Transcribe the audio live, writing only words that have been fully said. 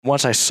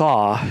once I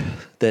saw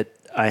that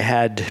I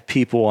had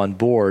people on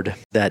board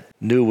that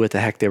knew what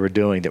the heck they were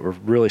doing, that were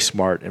really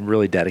smart and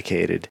really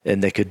dedicated,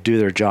 and they could do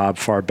their job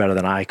far better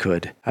than I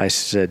could, I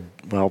said,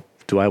 well,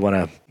 do I want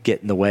to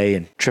get in the way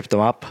and trip them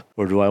up,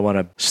 or do I want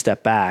to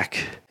step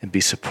back and be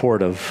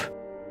supportive?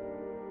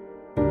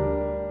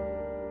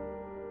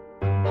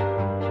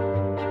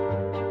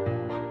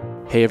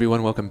 Hey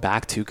everyone, welcome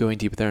back to Going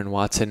Deep with Aaron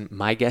Watson.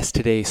 My guest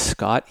today,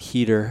 Scott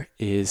Heater,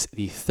 is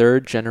the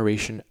third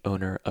generation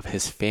owner of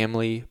his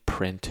family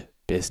print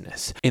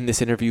business. In this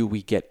interview,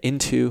 we get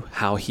into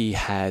how he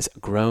has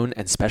grown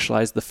and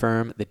specialized the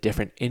firm, the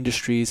different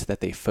industries that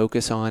they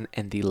focus on,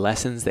 and the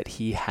lessons that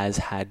he has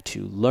had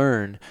to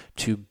learn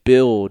to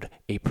build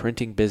a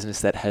printing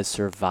business that has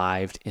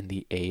survived in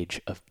the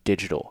age of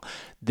digital.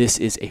 This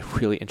is a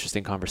really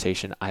interesting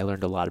conversation. I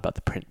learned a lot about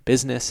the print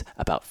business,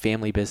 about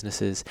family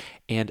businesses,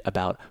 and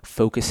about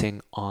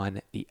focusing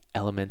on the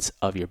elements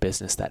of your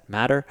business that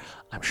matter.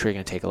 I'm sure you're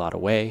going to take a lot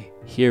away.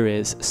 Here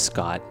is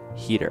Scott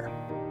Heater.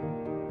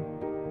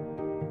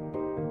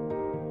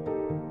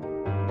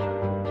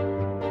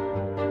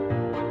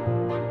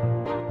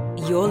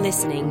 You're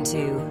listening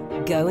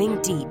to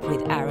Going Deep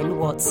with Aaron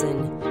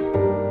Watson.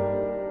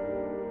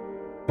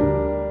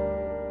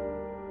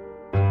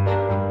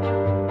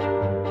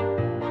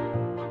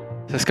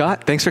 So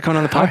Scott, thanks for coming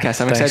on the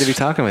podcast. I'm excited to be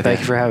talking with you. Thank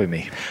you for having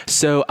me.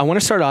 So I want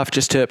to start off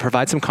just to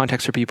provide some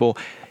context for people.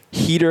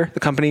 Heater, the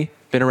company,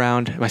 been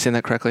around. Am I saying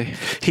that correctly?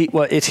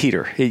 Well, it's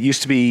Heater. It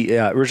used to be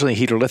originally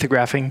Heater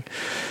Lithographing.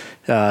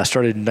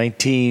 Started in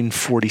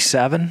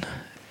 1947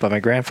 by my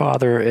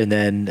grandfather, and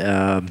then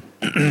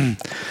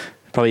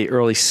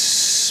probably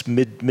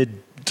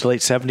mid to late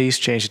 70s,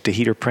 changed it to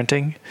Heater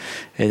Printing.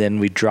 And then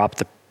we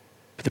dropped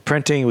the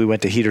printing. We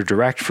went to Heater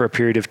Direct for a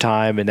period of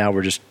time, and now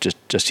we're just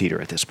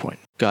Heater at this point.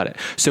 Got it.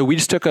 So we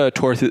just took a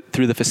tour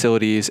through the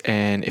facilities,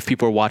 and if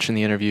people are watching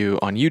the interview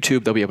on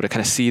YouTube, they'll be able to kind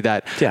of see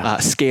that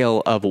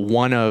scale of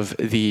one of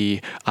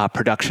the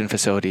production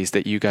facilities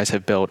that you guys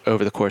have built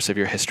over the course of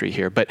your history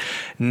here. But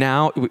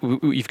now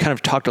you've kind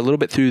of talked a little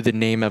bit through the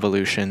name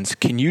evolutions.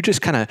 Can you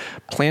just kind of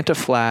plant a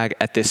flag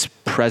at this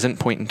present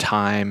point in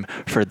time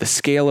for the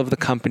scale of the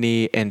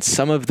company and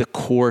some of the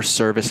core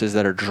services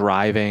that are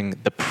driving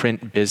the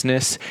print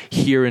business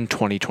here in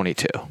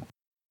 2022?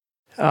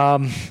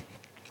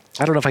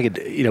 I don't know if I could,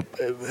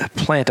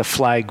 plant a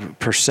flag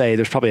per se.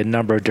 There's probably a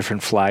number of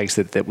different flags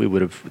that we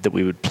would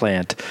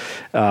plant.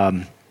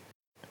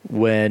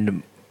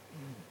 When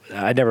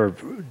I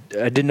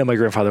didn't know my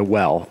grandfather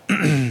well,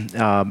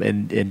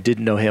 and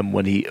didn't know him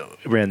when he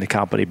ran the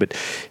company, but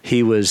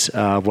he was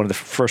one of the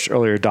first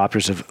earlier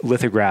adopters of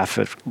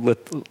lithographic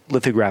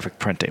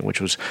printing,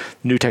 which was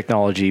new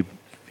technology,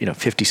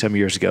 50 some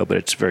years ago, but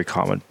it's very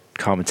common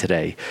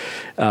today.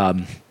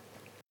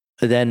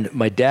 Then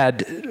my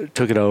dad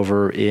took it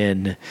over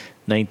in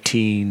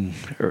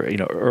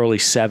early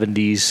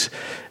 70s,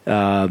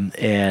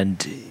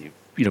 and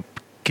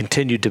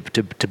continued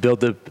to build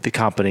the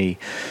company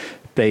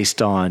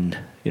based on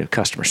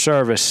customer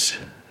service,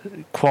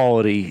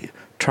 quality,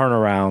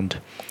 turnaround,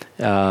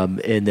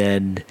 and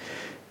then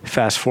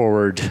fast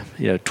forward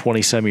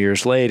 20 some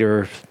years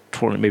later,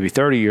 maybe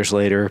 30 years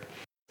later,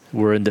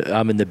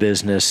 I'm in the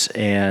business,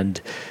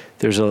 and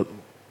there's a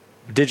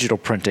digital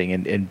printing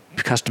and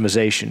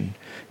customization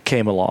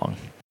came along.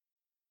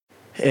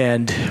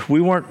 And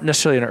we weren't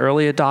necessarily an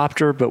early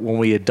adopter, but when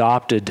we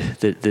adopted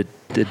the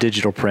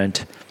digital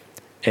print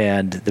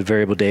and the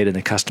variable data and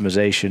the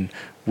customization,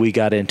 we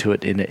got into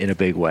it in a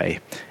big way.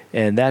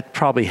 And that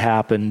probably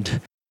happened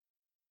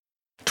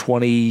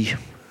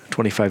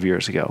 25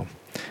 years ago.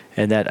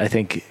 And that, I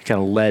think,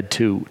 kind of led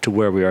to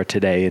where we are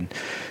today, and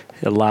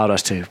it allowed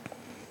us to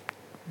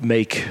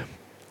make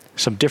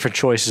some different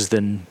choices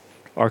than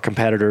our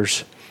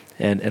competitors,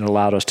 and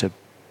allowed us to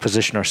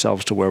position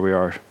ourselves to where we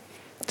are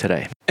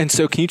today. And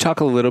so can you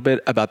talk a little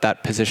bit about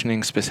that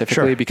positioning specifically?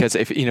 Sure. Because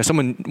if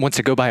someone wants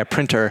to go buy a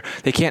printer,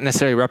 they can't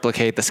necessarily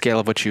replicate the scale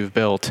of what you've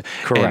built.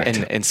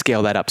 Correct. And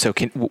scale that up. So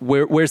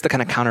where's the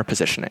kind of counter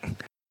positioning?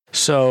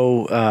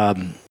 So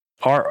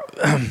our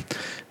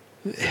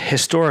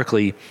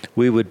historically,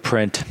 we would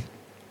print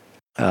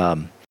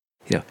thousands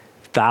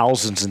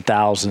and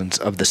thousands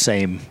of the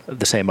same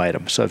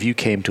item. So if you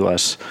came to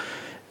us,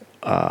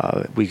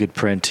 we could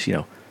print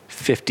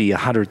 50,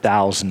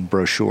 100,000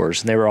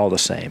 brochures, and they were all the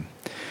same.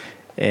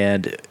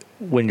 And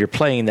when you're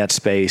playing in that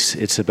space,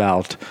 it's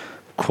about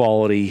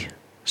quality,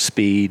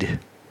 speed,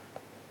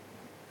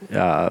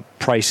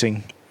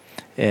 pricing,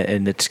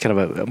 and it's kind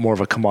of more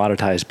of a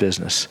commoditized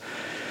business.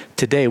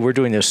 Today, we're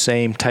doing those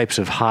same types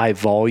of high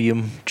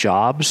volume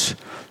jobs,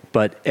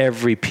 but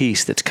every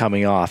piece that's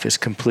coming off is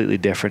completely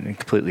different and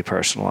completely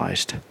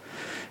personalized.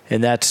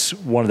 And that's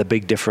one of the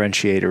big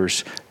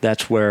differentiators.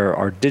 That's where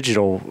our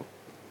digital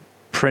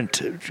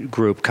print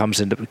group comes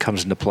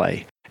into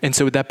play. And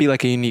so would that be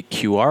like a unique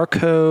QR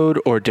code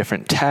or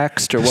different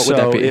text, or what would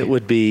that be? So it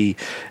would be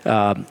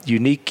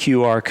unique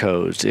QR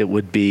codes. It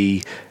would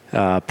be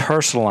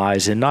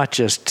personalized, and not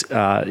just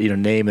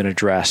name and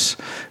address,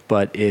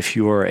 but if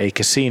you're a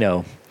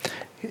casino,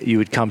 you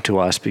would come to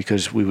us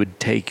because we would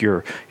take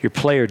your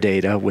player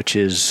data, which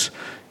is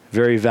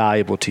very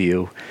valuable to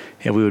you,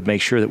 and we would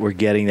make sure that we're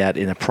getting that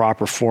in a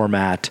proper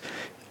format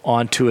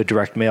onto a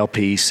direct mail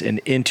piece and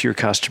into your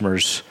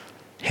customers'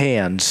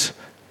 hands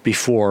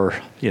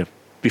before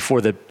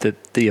the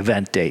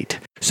event date.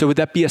 So would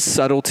that be a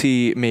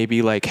subtlety,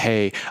 maybe like,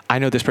 hey, I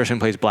know this person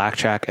plays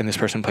blackjack and this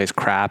person plays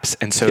craps,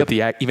 and so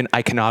the even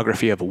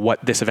iconography of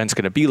what this event's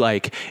going to be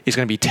like is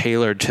going to be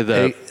tailored to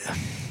the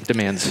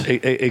demands.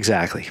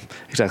 Exactly.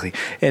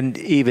 And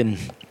even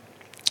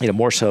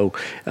more so,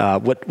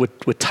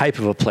 what type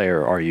of a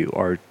player are you?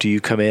 Or do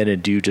you come in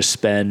and do you just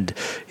spend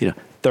 $30,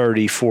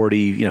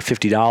 $40,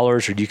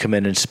 $50, or do you come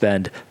in and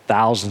spend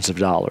thousands of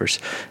dollars?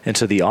 And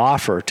so the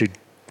offer to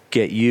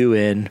get you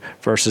in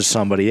versus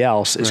somebody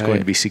else is going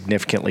to be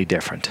significantly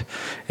different.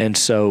 And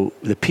so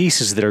the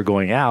pieces that are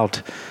going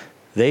out,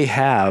 they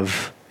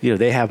have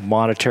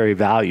monetary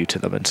value to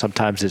them, and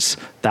sometimes it's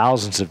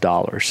thousands of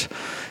dollars.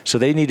 So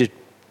they need to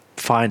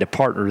find a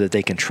partner that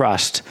they can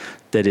trust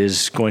that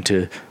is going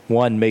to,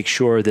 one, make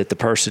sure that the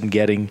person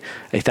getting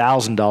a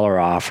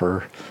 $1,000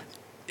 offer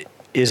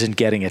isn't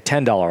getting a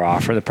 $10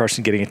 offer, and the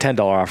person getting a $10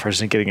 offer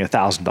isn't getting a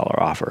 $1,000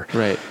 offer.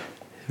 Right.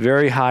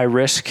 Very high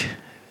risk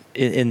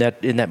in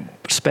that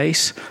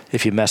space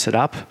if you mess it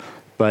up,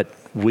 but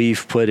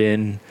we've put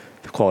in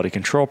the quality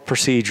control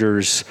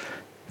procedures,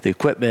 the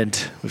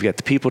equipment, we've got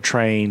the people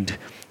trained,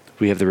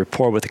 we have the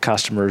rapport with the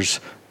customers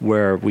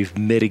where we've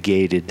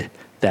mitigated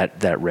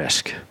that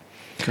risk.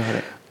 Got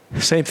it.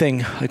 Same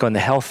thing like on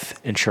the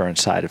health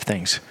insurance side of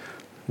things.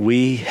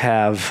 We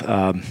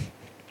have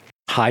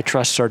high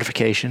trust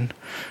certification,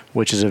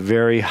 which is a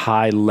very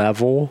high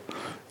level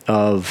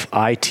of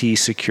IT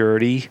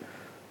security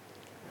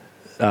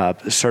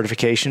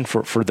certification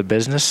for the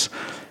business.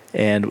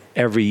 And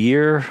every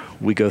year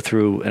we go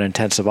through an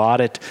intensive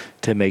audit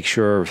to make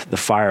sure the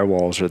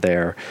firewalls are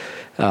there,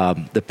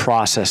 the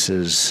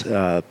processes,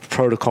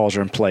 protocols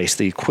are in place,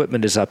 the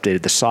equipment is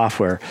updated, the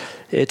software.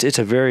 It's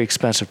a very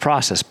expensive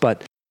process,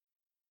 but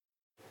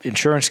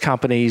insurance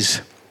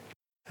companies,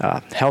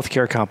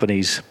 healthcare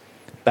companies,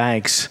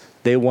 banks,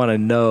 they want to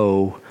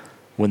know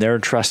when they're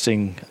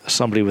entrusting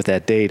somebody with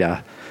that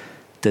data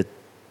that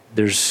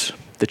there's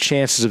the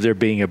chances of there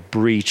being a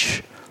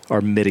breach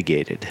are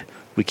mitigated.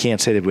 We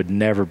can't say there would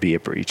never be a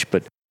breach,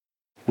 but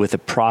with the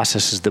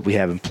processes that we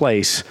have in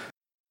place,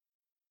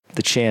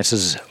 the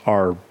chances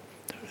are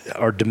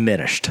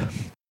diminished.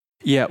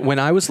 Yeah, when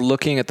I was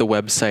looking at the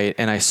website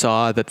and I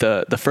saw that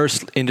the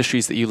first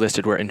industries that you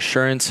listed were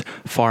insurance,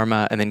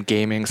 pharma, and then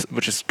gaming,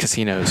 which is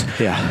casinos.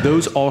 Yeah.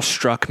 Those all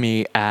struck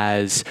me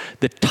as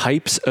the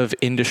types of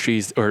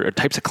industries or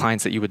types of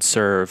clients that you would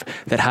serve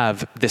that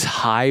have this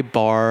high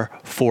bar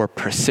for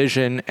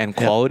precision and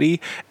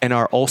quality and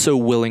are also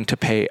willing to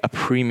pay a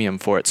premium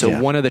for it. So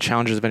one of the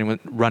challenges of anyone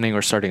running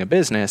or starting a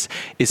business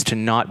is to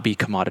not be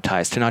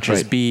commoditized, to not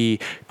just be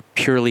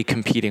purely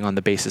competing on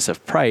the basis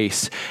of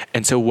price.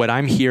 And so what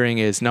I'm hearing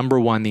is, number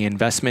one, the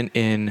investment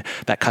in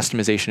that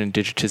customization and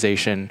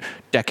digitization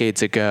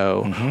decades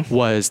ago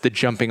was the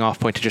jumping off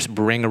point to just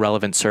bring a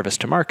relevant service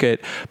to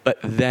market, but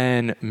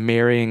then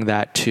marrying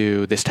that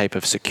to this type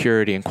of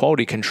security and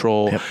quality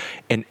control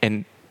and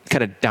kind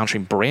of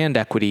downstream brand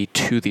equity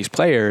to these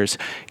players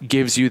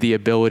gives you the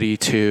ability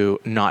to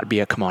not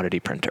be a commodity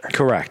printer.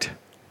 Correct.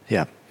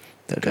 Yeah.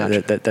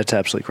 That's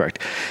absolutely correct.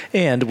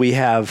 And we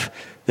have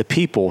the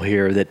people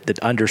here that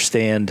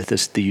understand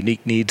the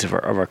unique needs of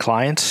our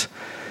clients.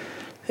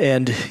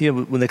 And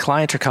when the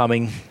clients are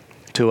coming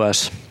to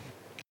us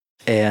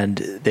and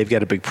they've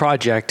got a big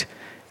project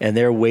and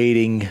they're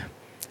waiting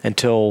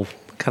until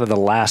kind of the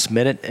last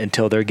minute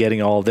until they're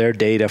getting all their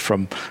data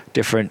from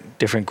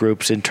different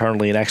groups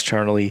internally and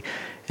externally,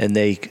 and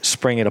they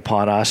spring it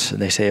upon us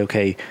and they say,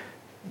 okay,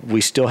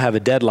 we still have a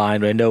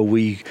deadline. I know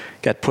we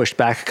got pushed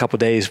back a couple of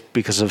days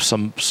because of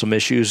some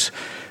issues.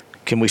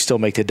 Can we still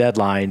make the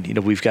deadline?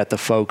 We've got the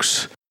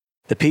folks,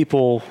 the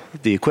people,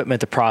 the equipment,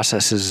 the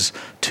processes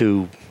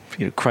to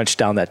crunch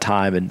down that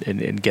time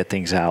and get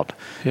things out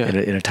in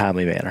a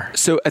timely manner.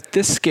 So at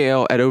this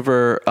scale, at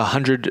over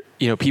 100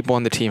 people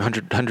on the team,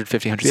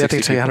 150, 160 I think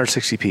it's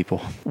 160 people.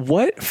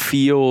 What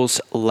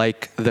feels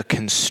like the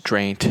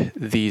constraint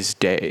these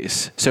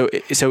days? So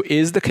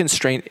is the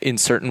constraint in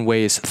certain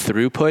ways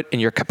throughput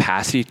and your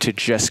capacity to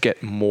just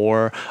get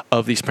more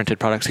of these printed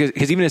products?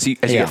 Because even as you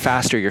get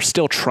faster, you're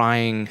still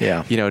trying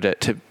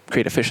to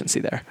create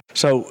efficiency there.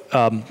 So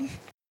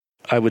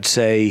I would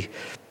say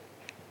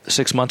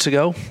 6 months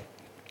ago,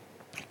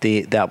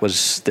 there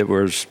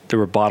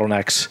were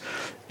bottlenecks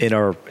in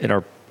our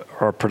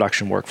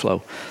production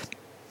workflow.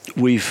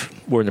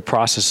 We're in the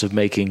process of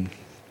making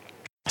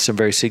some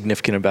very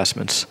significant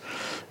investments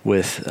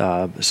with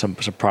some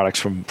products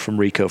from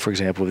Ricoh, for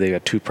example. They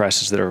got 2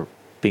 presses that are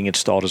being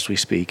installed as we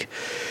speak.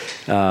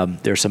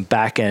 There's some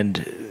back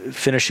end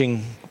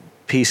finishing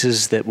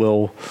pieces that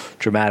will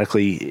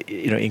dramatically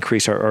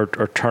increase our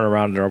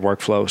turnaround in our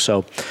workflow.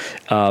 So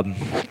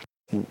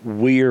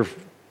we're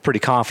pretty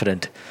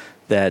confident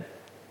that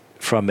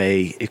from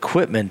a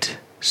equipment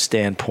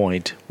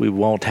standpoint, we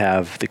won't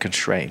have the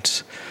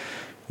constraints.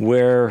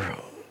 Where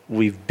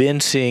we've been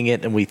seeing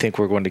it, and we think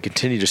we're going to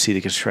continue to see the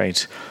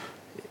constraints,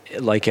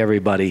 like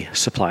everybody,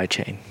 supply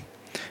chain.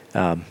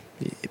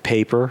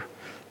 Paper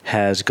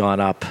has gone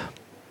up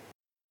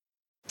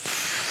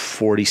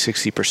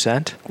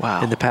 40-60%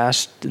 Wow. in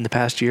the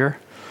past year,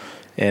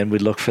 and we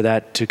look for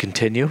that to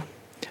continue.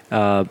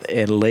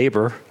 And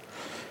labor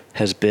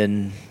has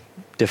been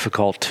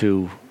difficult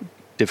to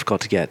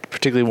get,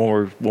 particularly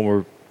when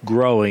we're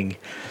growing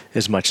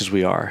as much as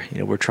we are.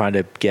 We're trying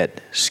to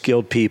get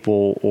skilled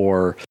people,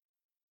 or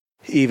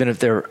even if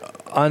they're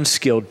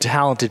unskilled,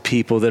 talented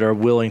people that are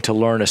willing to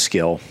learn a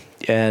skill.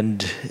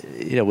 And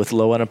with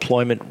low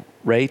unemployment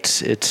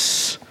rates,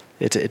 it's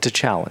a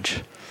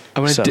challenge. I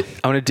want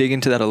to dig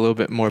into that a little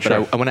bit more, but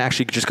Sure. I want to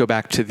actually just go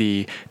back to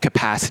the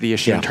capacity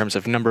issue in terms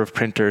of number of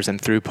printers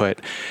and throughput.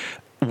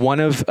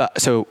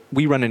 So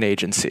we run an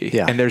agency,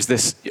 and there's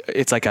this,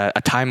 it's like a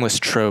timeless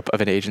trope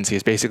of an agency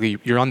is basically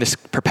you're on this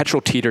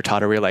perpetual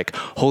teeter-totter where you're like,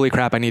 holy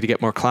crap, I need to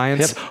get more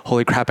clients. Yep.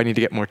 Holy crap, I need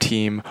to get more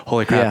team.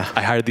 Holy crap,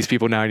 I hired these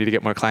people, now I need to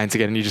get more clients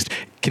again. And you just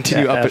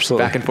continue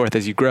back and forth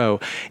as you grow.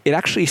 It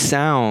actually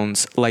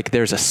sounds like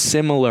there's a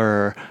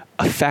similar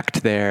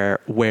effect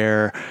there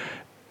where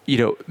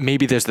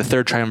maybe there's the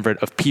third triumvirate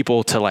of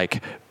people to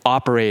like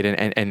operate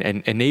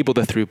and enable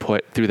the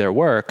throughput through their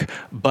work.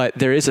 But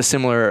there is a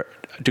similar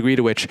degree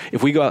to which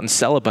if we go out and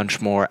sell a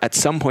bunch more, at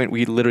some point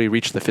we literally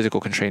reach the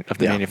physical constraint of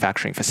the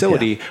manufacturing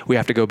facility. We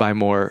have to go buy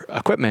more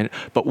equipment.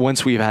 But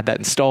once we've had that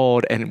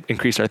installed and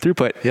increased our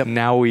throughput,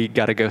 now we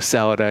got to go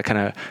sell to kind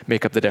of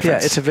make up the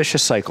difference. Yeah, it's a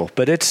vicious cycle,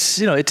 but it's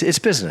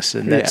business,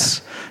 and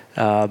that's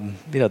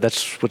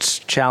that's what's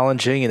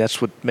challenging, and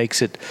that's what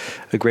makes it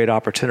a great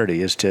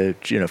opportunity, is to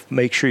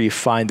make sure you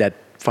find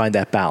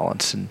that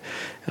balance. And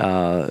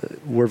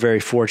we're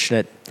very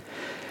fortunate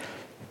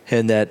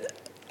in that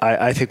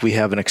I think we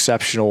have an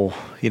exceptional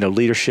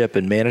leadership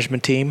and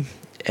management team,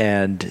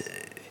 and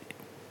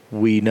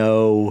we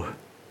know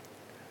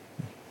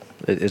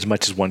as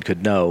much as one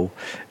could know,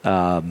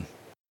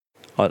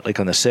 like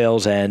on the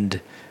sales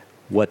end,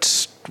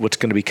 what's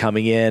going to be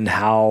coming in,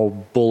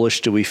 how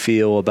bullish do we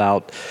feel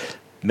about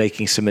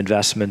making some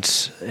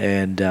investments,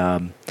 and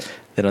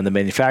then on the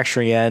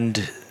manufacturing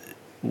end,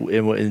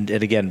 and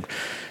again,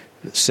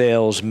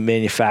 sales,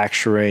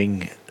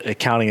 manufacturing,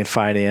 accounting, and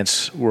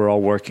finance, we're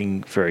all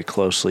working very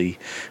closely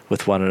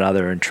with one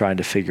another and trying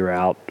to figure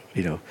out,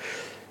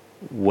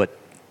 what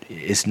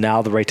is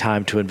now the right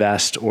time to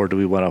invest, or do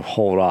we want to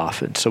hold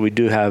off? And so we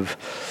do have,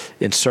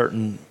 in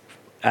certain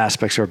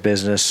aspects of our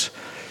business,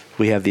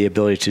 we have the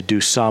ability to do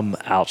some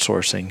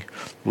outsourcing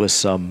with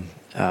some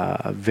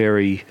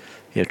very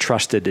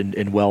trusted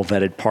and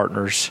well-vetted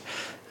partners.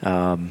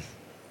 But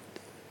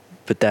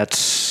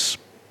that's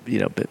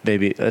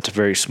maybe that's a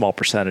very small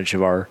percentage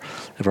of our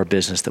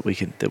business that we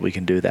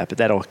can do that. But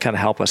that'll kind of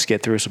help us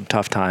get through some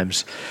tough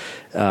times.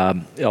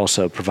 It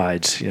also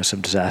provides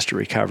some disaster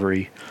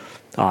recovery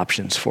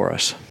options for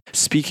us.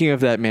 Speaking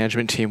of that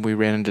management team, we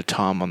ran into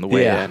Tom on the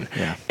way in.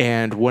 Yeah.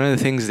 And one of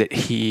the things that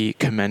he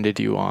commended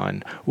you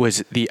on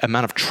was the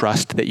amount of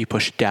trust that you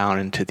push down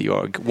into the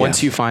org.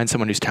 Once you find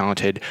someone who's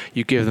talented,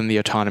 you give them the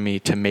autonomy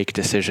to make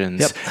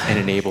decisions and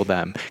enable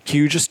them. Can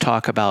you just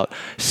talk about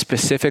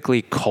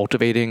specifically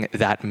cultivating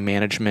that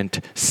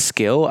management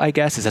skill, I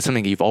guess? Is that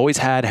something you've always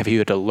had? Have you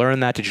had to learn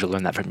that? Did you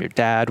learn that from your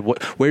dad?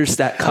 Where's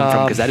that come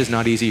from? Because that is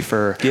not easy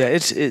for... Yeah,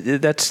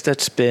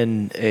 that's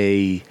been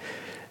a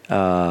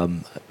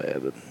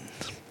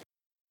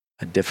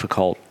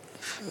difficult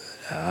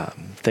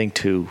thing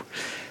to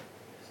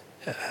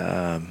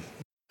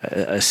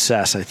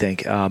assess, I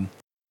think.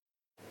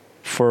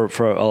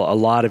 For a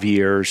lot of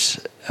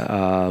years,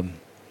 I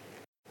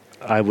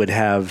would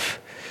have,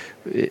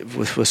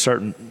 with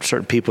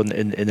certain people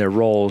in their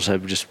roles, I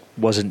just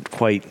wasn't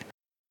quite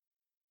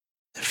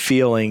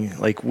feeling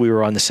like we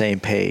were on the same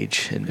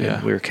page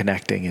and we were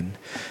connecting,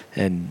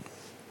 and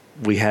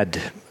we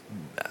had...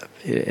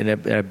 And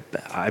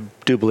I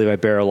do believe I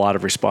bear a lot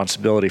of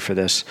responsibility for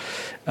this.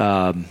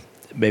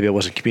 Maybe I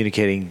wasn't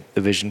communicating the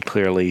vision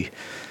clearly,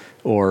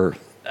 or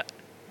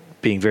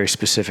being very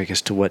specific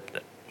as to what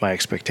my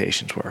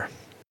expectations were.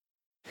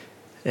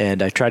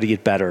 And I tried to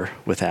get better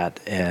with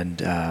that. And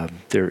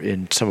there,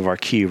 in some of our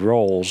key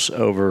roles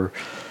over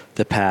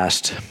the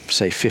past,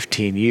 say,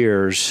 15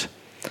 years,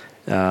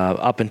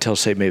 up until,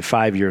 say, maybe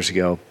 5 years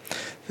ago,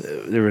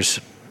 there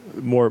was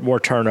more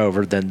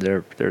turnover than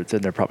there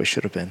probably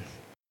should have been.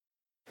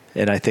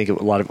 And I think a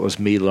lot of it was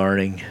me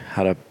learning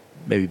how to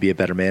maybe be a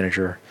better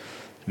manager.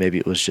 Maybe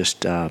it was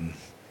just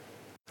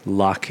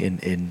luck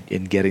in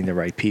getting the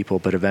right people.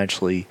 But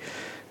eventually,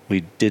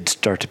 we did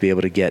start to be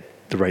able to get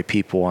the right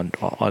people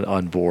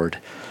on board.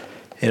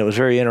 And it was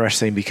very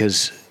interesting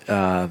because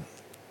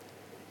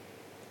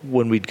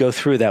when we'd go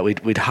through that,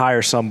 we'd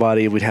hire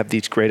somebody, we'd have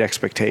these great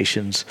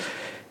expectations,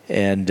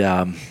 and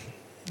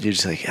you're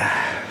just like,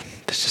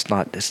 it's just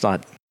not. It's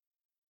not.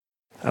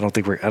 I don't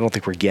think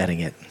we're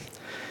getting it.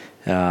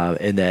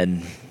 And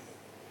then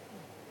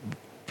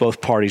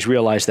both parties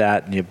realize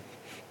that, and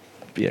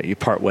you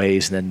part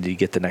ways, and then you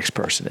get the next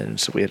person in. And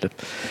so we had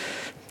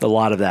a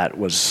lot of that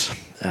was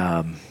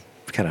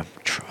kind of,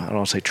 I don't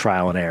want to say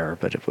trial and error,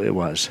 but it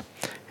was.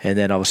 And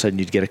then all of a sudden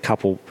you'd get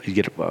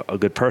a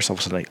good person, all of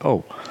a sudden like,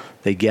 oh,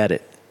 they get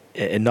it.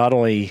 And not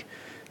only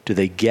do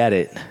they get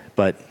it,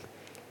 but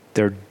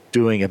they're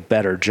doing a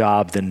better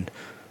job than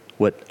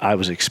what I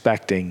was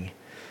expecting.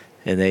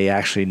 And they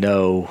actually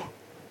know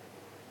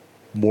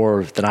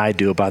more than I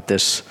do about their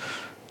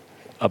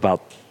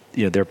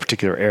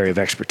particular area of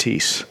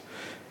expertise.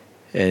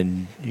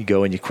 And you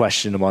go and you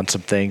question them on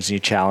some things and you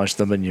challenge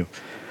them and you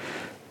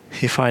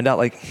find out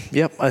like,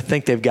 yep, I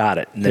think they've got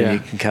it. And then you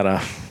can kind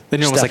of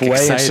step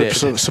away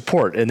and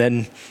support. And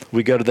then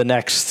we go to the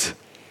next,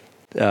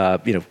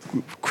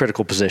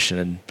 critical position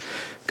and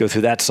go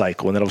through that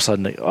cycle. And then all of a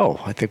sudden,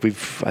 I think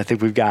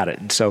we've got it.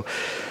 And so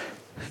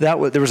there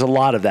was a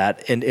lot of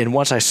that. And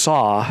once I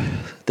saw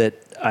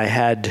that I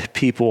had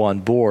people on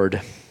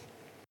board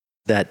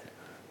that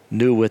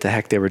knew what the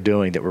heck they were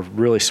doing, that were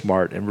really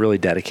smart and really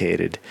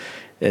dedicated,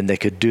 and they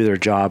could do their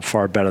job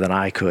far better than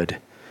I could,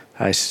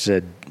 I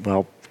said,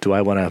 well, do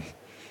I want to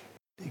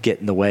get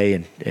in the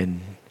way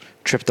and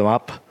trip them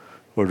up,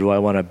 or do I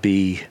want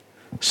to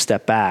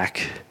step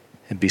back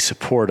and be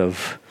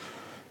supportive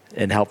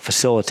and help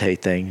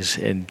facilitate things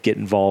and get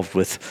involved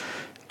with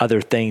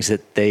other things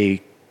that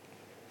they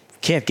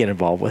can't get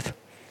involved with?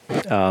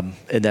 And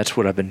that's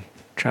what I've been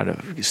trying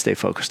to stay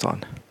focused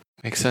on.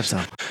 Makes sense.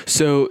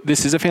 So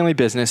this is a family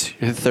business.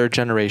 You're the third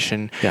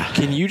generation. Yeah.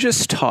 Can you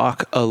just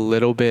talk a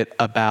little bit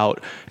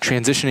about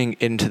transitioning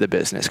into the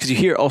business? Because you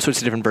hear all sorts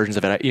of different versions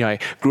of it. I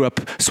grew up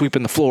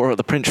sweeping the floor of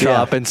the print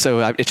shop, and so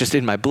it's just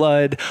in my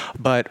blood.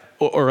 But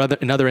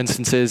in other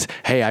instances,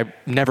 hey, I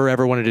never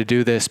ever wanted to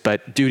do this,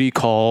 but duty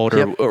called,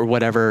 or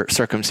whatever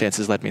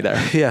circumstances led me there.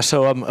 Yeah.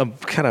 So I'm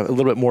kind of a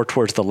little bit more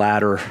towards the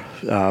latter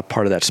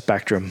part of that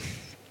spectrum.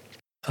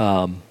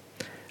 I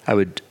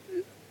would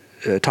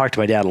talk to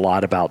my dad a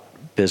lot about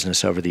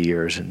business over the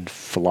years and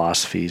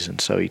philosophies,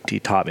 and so he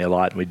taught me a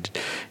lot. And we'd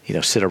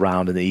sit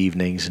around in the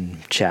evenings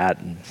and chat,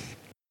 and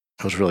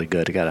it was really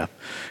good. I got a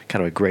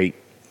kind of a great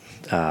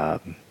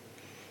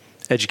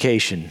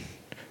education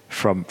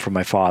from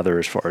my father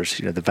as far as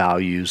the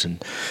values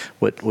and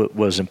what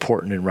was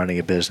important in running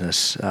a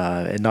business,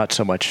 and not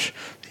so much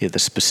the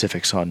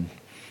specifics on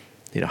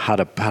how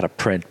to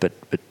print, but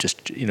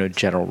just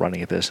general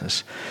running a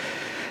business.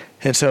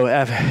 And so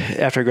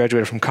after I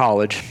graduated from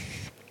college,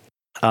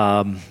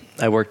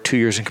 I worked 2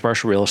 years in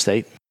commercial real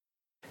estate,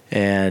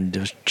 and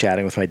was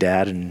chatting with my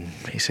dad, and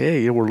he said,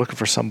 hey, we're looking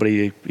for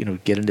somebody to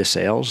get into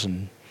sales.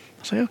 And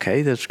I was like,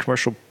 okay, this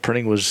commercial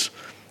printing was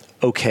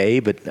okay,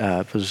 but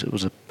I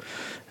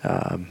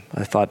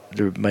thought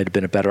there might have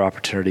been a better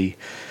opportunity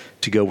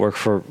to go work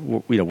for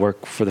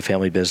the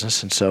family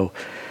business. And so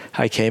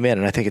I came in,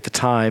 and I think at the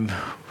time,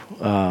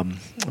 I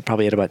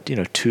probably had about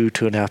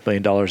 $2.5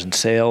 million in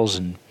sales,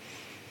 and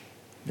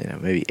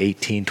maybe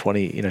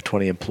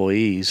 20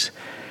 employees.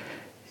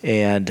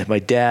 And my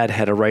dad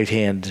had a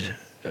right-hand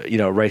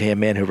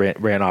man who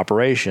ran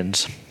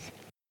operations,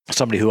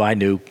 somebody who I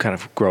knew kind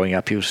of growing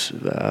up. He was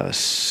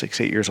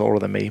 6-8 years older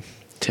than me,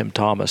 Tim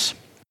Thomas.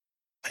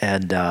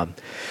 And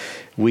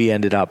we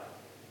ended up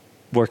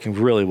working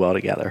really well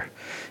together.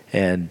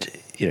 And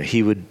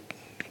he would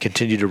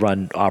continue to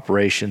run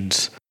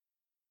operations.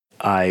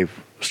 I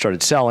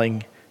started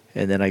selling,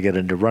 and then I got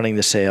into running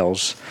the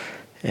sales.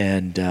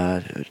 And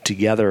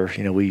together,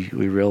 we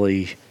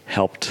really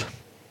helped,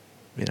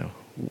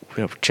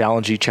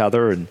 challenge each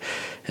other and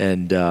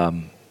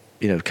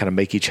kind of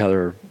make each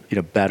other,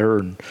 better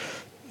and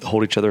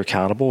hold each other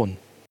accountable, and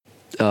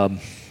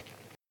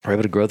we're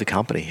able to grow the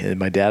company. And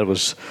my dad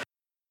was,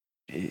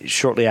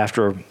 shortly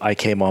after I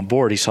came on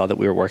board, he saw that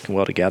we were working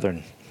well together,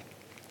 and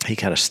he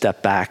kind of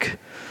stepped back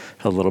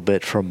a little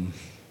bit from,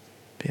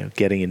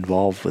 getting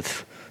involved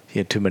with,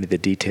 too many of the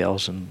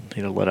details, and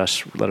let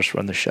us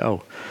run the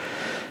show.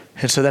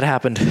 And so that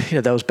happened.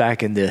 That was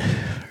back in the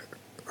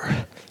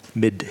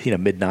mid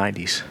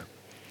 90s.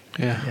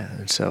 Yeah.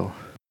 And so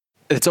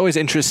it's always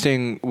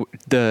interesting,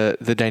 the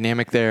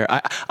dynamic there.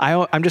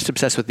 I'm just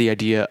obsessed with the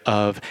idea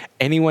of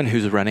anyone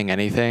who's running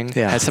anything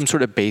has some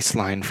sort of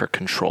baseline for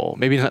control.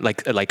 Maybe not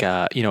like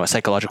a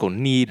psychological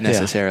need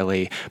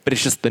necessarily, but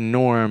it's just the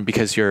norm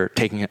because you're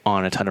taking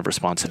on a ton of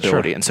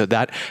responsibility. Sure. And so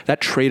that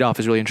trade-off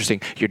is really interesting.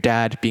 Your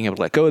dad being able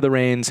to let go of the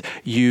reins,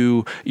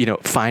 you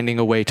finding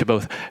a way to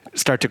both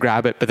start to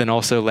grab it, but then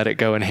also let it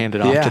go and hand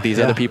it off to these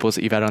other people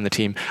that you've had on the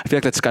team. I feel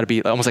like that's got to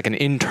be almost like an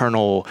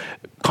internal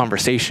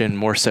conversation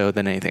more so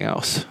than anything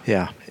else.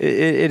 Yeah,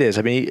 it is.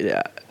 I mean,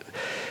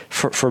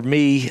 for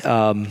me,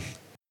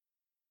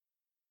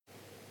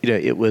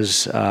 it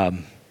was. I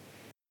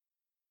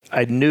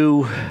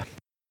knew.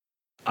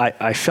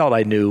 I felt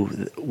I knew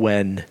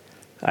when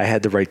I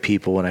had the right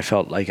people, and I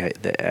felt like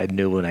I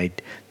knew when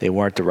they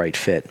weren't the right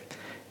fit,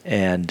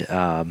 and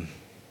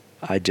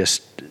I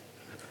just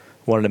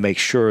wanted to make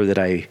sure that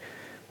I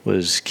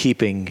was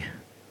keeping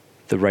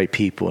the right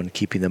people and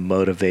keeping them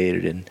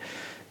motivated and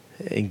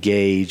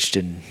engaged,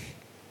 and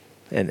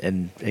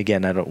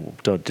again, I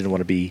didn't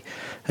want to be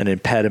an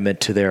impediment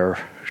to their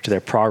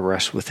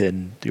progress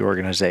within the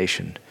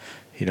organization.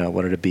 I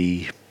wanted to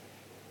be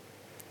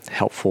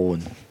helpful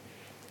and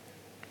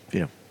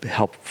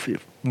help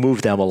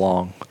move them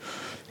along,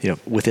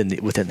 within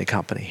the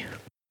company.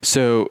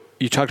 So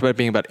you talked about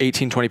being about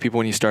 18, 20 people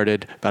when you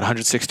started, about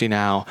 160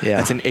 now. Yeah.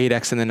 That's an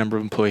 8x in the number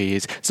of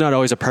employees. It's not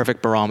always a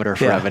perfect barometer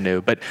for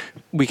revenue, but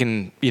we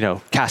can,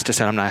 cast a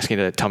set. I'm not asking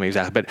you to tell me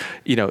exactly,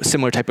 but,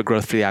 similar type of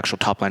growth for the actual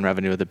top line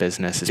revenue of the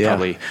business is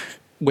probably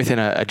within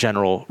a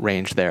general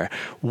range there.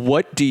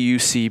 What do you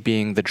see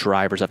being the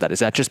drivers of that? Is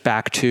that just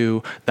back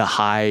to the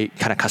high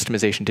kind of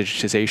customization,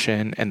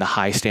 digitization, and the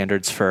high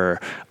standards for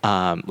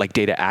like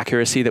data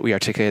accuracy that we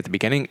articulated at the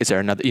beginning? Is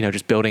there another,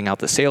 just building out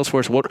the sales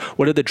force? What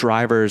are the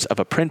drivers of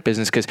a print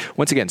business? Because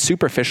once again,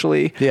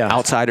 superficially,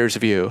 outsiders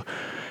view,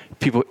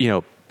 people,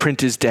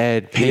 print is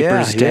dead,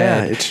 paper's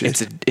dead.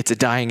 It's a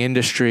dying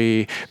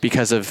industry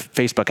because of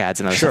Facebook ads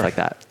and other stuff like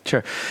that.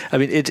 Sure. I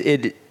mean,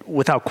 it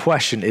without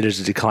question, it is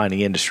a declining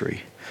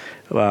industry.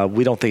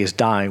 We don't think it's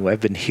dying. I've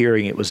been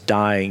hearing it was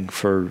dying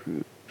for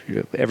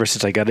ever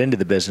since I got into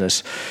the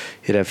business.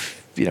 You'd have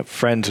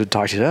friends would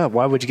talk to you,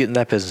 why would you get in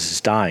that business? It's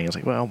dying. I was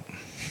like, well,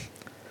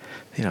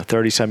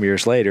 30 some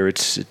years later,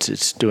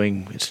 it's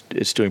doing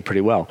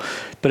pretty well,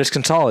 but it's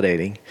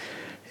consolidating,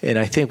 and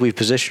I think we've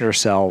positioned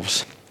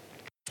ourselves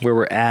where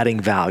we're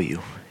adding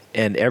value,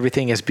 and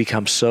everything has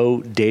become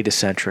so data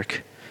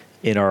centric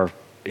in our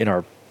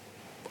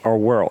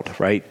world,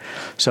 right?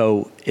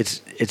 So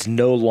it's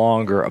no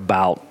longer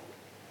about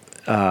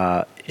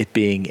it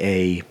being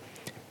a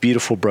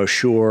beautiful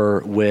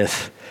brochure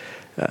with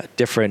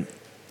different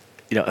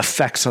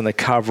effects on the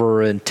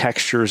cover and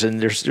textures, and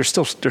there's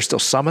still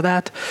some of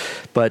that,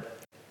 but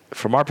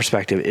from our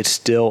perspective, it's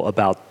still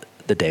about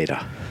the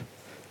data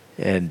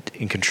and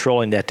in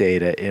controlling that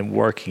data and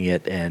working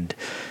it and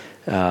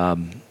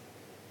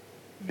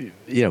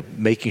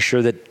making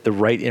sure that the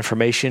right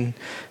information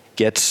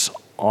gets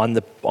on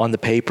the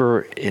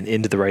paper and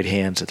into the right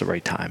hands at the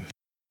right time.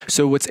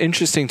 So what's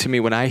interesting to me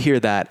when I hear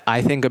that,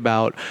 I think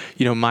about,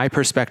 my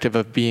perspective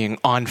of being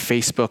on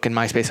Facebook and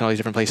MySpace and all these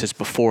different places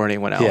before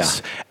anyone else.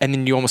 Yeah. And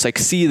then you almost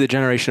see the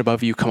generation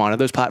above you come onto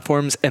those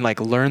platforms and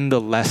learn the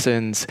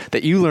lessons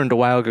that you learned a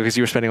while ago because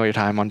you were spending all your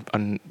time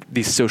on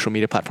these social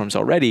media platforms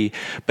already,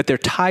 but they're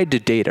tied to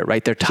data,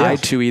 right? They're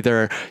tied to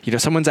either,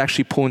 someone's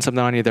actually pulling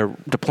something on you, they're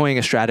deploying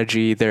a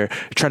strategy, they're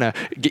trying to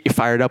get you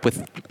fired up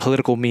with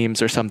political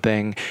memes or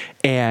something.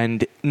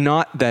 And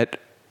not that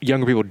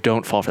younger people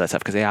don't fall for that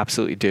stuff, because they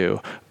absolutely do.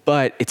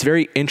 But it's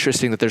very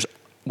interesting that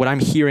what I'm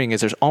hearing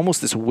is there's almost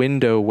this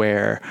window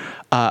where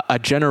a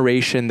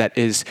generation that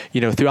is,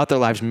 throughout their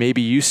lives maybe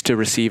used to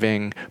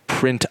receiving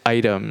print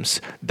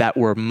items that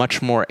were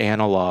much more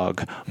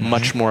analog,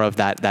 much more of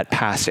that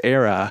past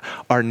era,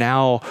 are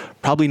now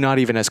probably not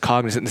even as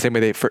cognizant in the same way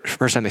they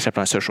first time they stepped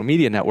on a social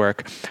media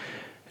network,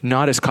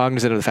 not as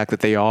cognizant of the fact that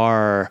they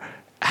are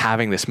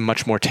having this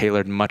much more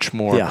tailored, much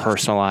more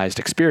personalized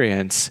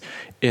experience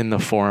in the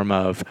form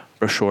of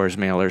brochures,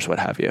 mailers, what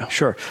have you.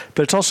 Sure.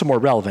 But it's also more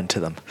relevant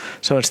to them.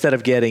 So instead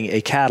of getting a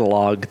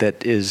catalog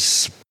that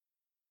is,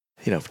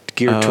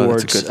 geared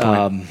towards,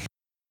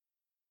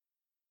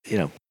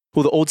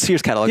 well, the old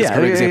Sears catalog is a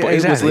perfect example.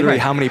 Exactly, it was literally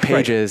how many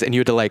pages, and you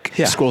had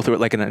to scroll through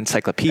it like an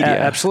encyclopedia.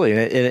 Absolutely,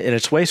 and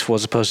it's wasteful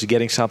as opposed to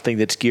getting something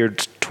that's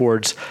geared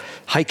towards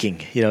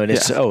hiking. And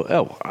it's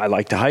I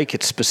like to hike.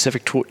 It's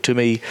specific to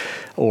me,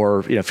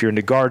 or if you're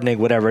into gardening,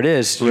 whatever it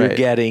is, you're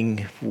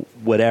getting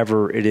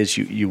whatever it is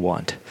you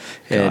want,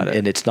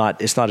 and it's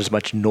not as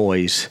much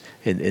noise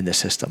in the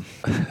system.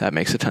 That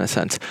makes a ton of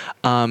sense.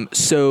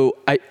 So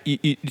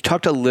you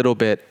talked a little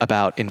bit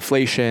about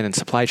inflation and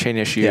supply chain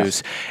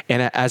issues,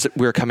 and as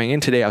we were coming in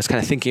today, I was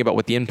kind of thinking about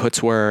what the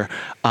inputs were,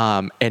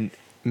 and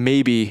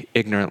maybe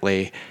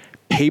ignorantly,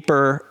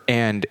 paper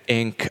and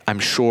ink, I'm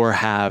sure,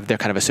 have their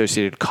kind of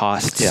associated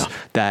costs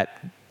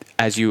that,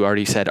 as you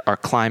already said, are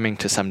climbing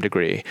to some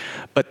degree.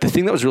 But the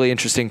thing that was really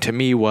interesting to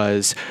me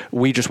was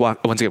we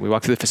walk through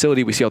the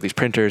facility, we see all these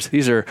printers.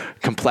 These are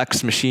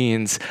complex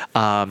machines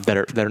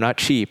that are not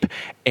cheap.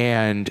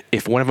 And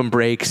if one of them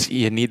breaks,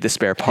 you need the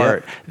spare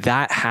part.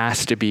 That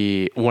has to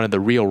be one of the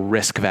real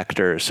risk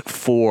vectors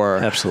for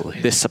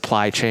this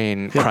supply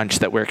chain crunch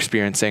that we're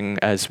experiencing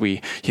as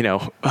we,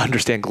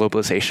 understand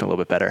globalization a little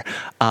bit better.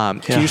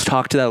 Can you just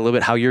talk to that a little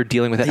bit, how you're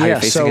dealing with it, how you're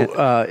facing it?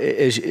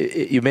 As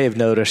you may have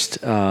noticed,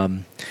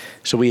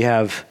 so we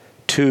have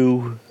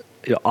two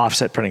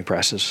offset printing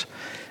presses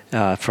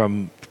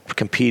from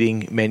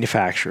competing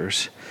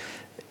manufacturers,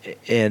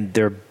 and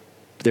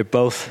they're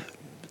both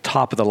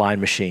top of the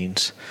line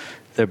machines.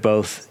 They're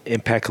both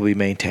impeccably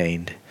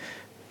maintained.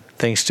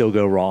 Things still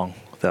go wrong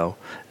though,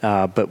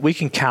 but we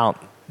can count.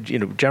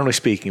 Generally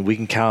speaking, we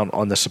can count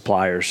on the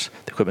suppliers,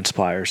 the equipment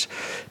suppliers,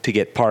 to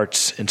get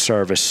parts and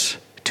service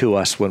to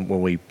us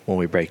when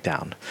we break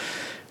down.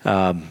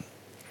 I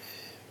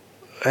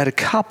had a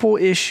couple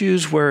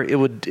issues where it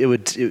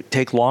would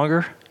take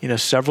longer,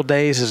 several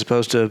days as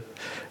opposed to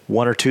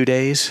 1 or 2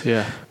 days.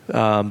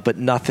 But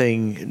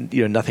nothing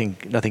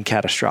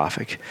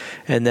catastrophic.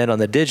 And then on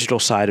the digital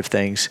side of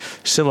things,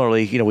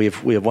 similarly,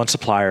 we have one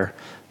supplier,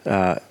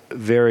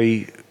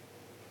 very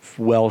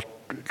well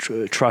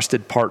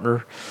trusted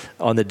partner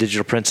on the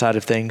digital print side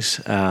of things.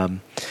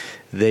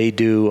 They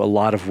do a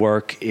lot of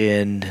work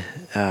in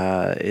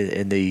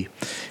the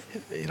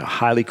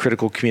highly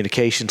critical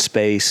communication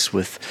space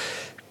with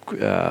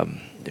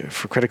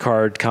for credit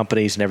card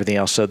companies and everything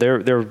else. So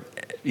they're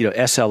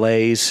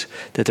SLAs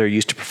that they're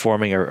used to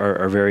performing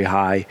are very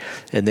high,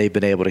 and they've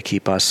been able to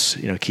keep us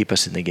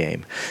in the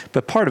game.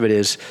 But part of it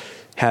is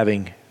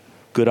having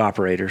good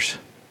operators,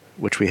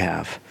 which we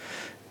have,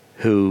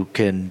 who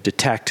can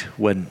detect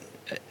when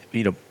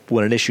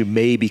an issue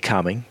may be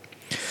coming.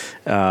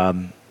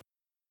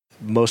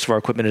 Most of our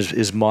equipment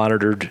is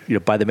monitored,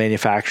 by the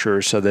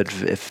manufacturer, so that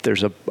if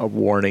there's a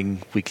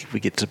warning, we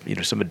get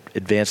some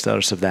advance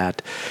notice of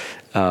that.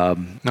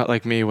 Not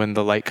like me, when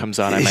the light comes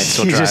on, I might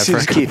still drive for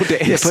a couple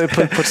days.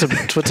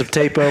 Put some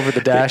tape over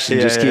the dash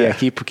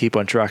and keep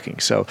on trucking.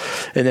 So,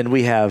 and then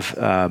we have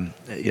a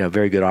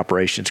very good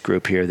operations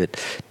group here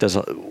that does.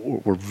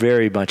 We're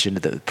very much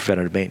into the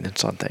preventative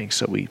maintenance on things.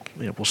 So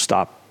we'll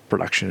stop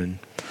production and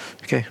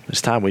okay,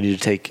 it's time. We need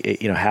to take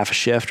half a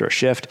shift or a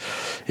shift,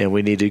 and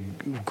we need to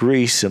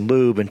grease and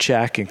lube and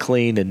check and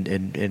clean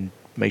and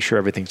make sure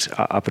everything's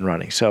up and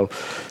running. So,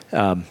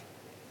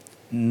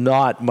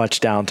 not much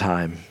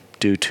downtime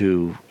due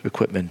to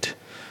equipment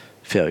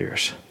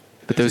failures.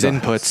 But those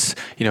inputs,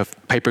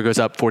 if paper goes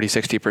up 40,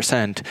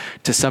 60%,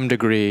 to some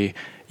degree,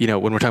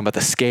 when we're talking about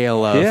the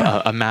scale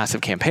of a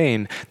massive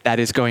campaign, that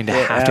is going to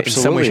have to, in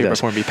some way, shape, or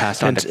form, be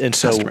passed on to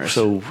customers.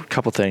 So a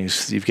couple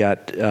things. You've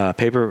got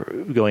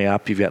paper going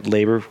up. You've got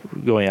labor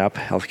going up,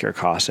 healthcare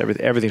costs.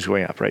 Everything's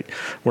going up, right?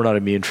 We're not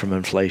immune from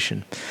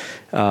inflation.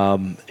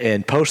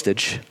 And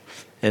postage.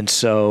 And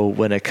so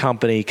when a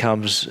company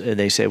comes and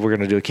they say, we're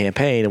going to do a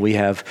campaign, and we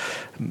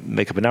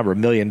make up a number, $1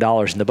 million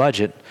in the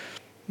budget,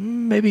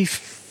 maybe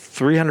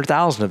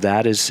 $300,000 of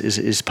that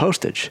is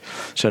postage.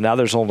 So now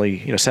there's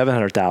only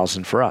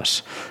 $700,000 for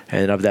us,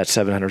 and of that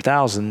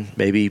 $700,000,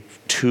 maybe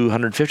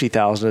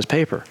 $250,000 is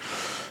paper.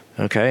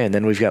 Okay, and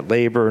then we've got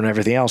labor and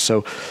everything else.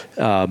 So,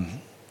 but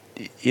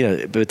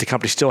the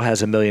company still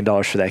has $1 million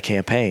for that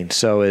campaign.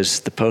 So as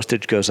the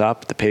postage goes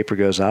up, the paper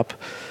goes up,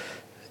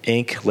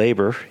 ink,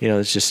 labor,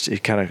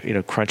 it kind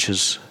of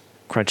crunches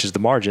the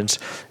margins,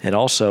 and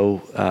also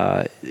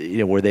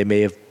where they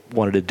may have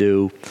wanted to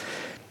do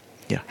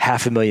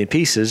 500,000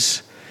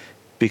 pieces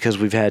because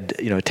we've had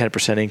a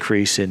 10%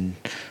 increase in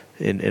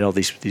all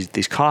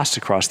these costs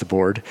across the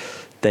board,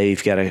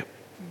 they've got to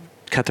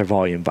cut their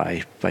volume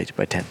by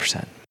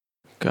 10%.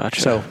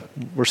 Gotcha. So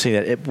we're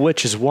seeing that,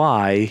 which is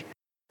why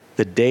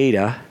the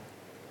data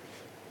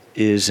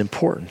is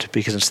important,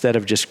 because instead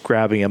of just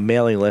grabbing a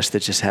mailing list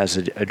that just has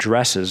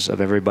addresses of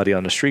everybody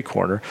on the street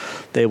corner,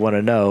 they want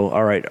to know,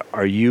 all right,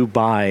 are you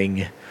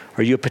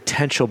a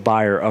potential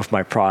buyer of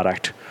my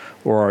product,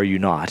 or are you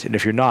not? And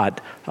if you're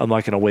not, I'm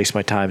not going to waste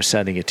my time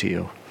sending it to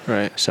you.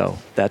 Right. So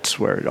that's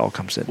where it all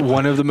comes in.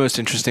 One of the most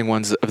interesting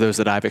ones of those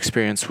that I've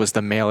experienced was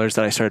the mailers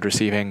that I started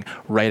receiving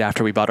right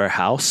after we bought our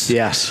house.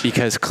 Yes.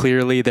 Because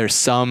clearly there's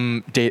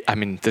some there's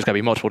got to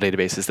be multiple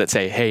databases that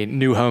say, hey,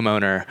 new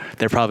homeowner,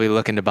 they're probably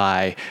looking to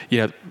buy,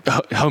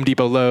 Home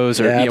Depot, Lowe's,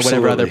 or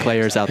whatever other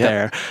players out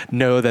there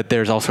know that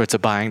there's all sorts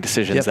of buying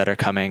decisions that are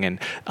coming.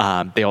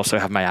 And they also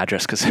have my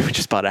address because we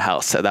just bought a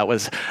house. So that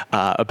was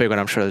a big one.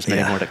 I'm sure there's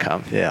many more to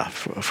come. Yeah,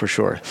 for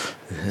sure.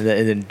 And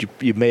then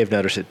you may have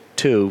noticed it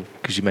too,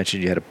 because you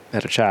mentioned you had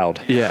a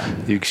child. Yeah.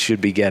 You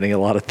should be getting a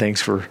lot of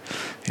things for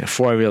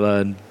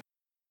formula and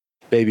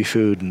baby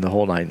food and the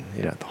whole nine,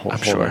 the whole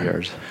nine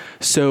yards.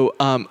 So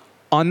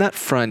on that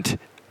front,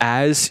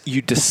 as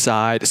you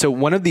decide, so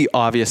one of the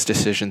obvious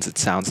decisions, it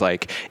sounds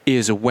like,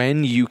 is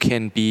when you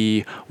can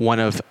be one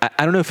of,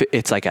 I don't know if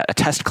it's like a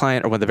test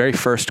client or one of the very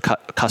first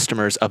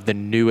customers of the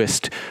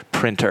newest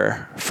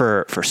printer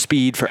for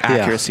speed, for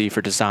accuracy,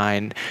 for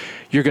design.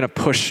 You're going to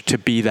push to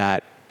be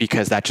that,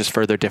 because that just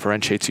further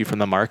differentiates you from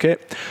the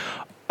market.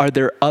 Are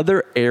there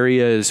other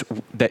areas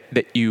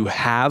that you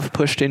have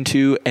pushed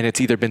into, and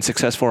it's either been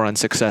successful or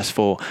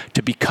unsuccessful,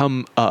 to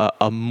become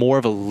a more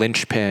of a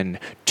linchpin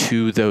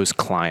to those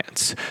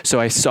clients? So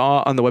I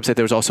saw on the website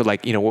there was also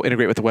we'll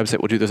integrate with the website,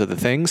 we'll do those other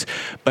things,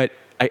 but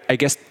I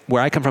guess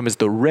where I come from is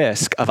the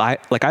risk of I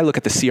look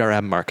at the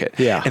CRM market.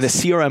 Yeah. And the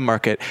CRM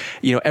market,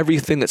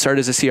 everything that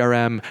started as a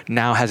CRM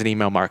now has an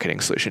email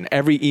marketing solution.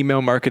 Every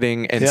email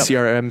marketing and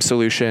CRM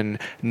solution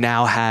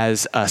now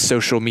has a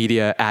social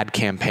media ad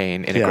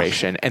campaign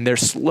integration. And they're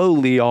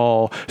slowly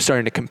all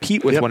starting to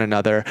compete with one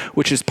another,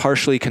 which is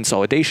partially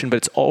consolidation, but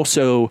it's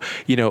also,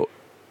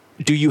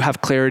 do you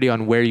have clarity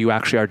on where you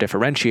actually are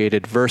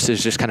differentiated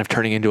versus just kind of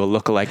turning into a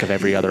lookalike of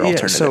every other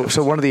alternative?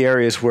 So one of the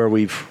areas where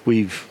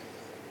we've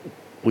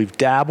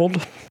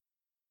dabbled,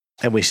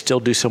 and we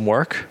still do some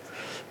work,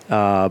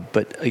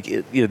 but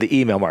the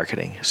email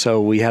marketing.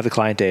 So we have the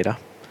client data,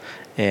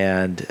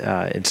 and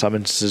in some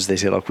instances they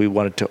say, look, we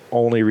want it to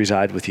only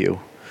reside with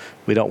you.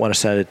 We don't want to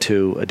send it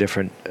to a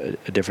different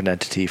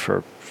entity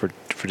for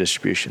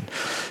distribution.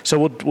 So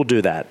we'll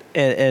do that,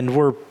 and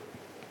we're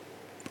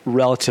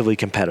relatively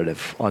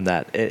competitive on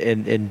that,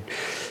 and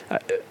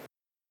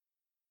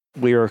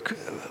we are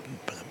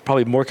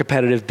probably more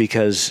competitive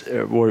because,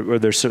 or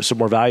there's some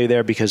more value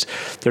there because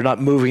they're not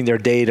moving their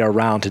data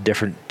around to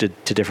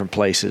different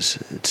places.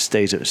 It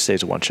stays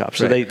at one shop.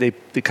 So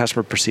the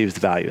customer perceives the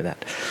value in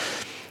that.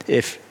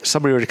 If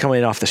somebody were to come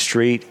in off the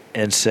street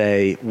and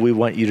say, we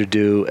want you to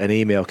do an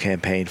email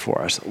campaign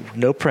for us,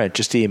 no print,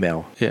 just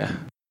email. Yeah.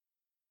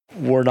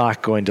 We're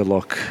not going to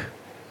look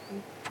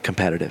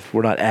competitive.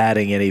 We're not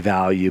adding any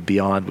value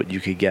beyond what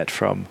you could get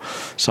from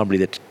somebody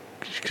that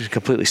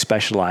completely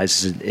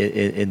specializes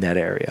in that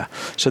area.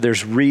 So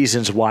there's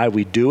reasons why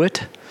we do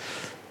it,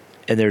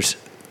 and there's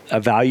a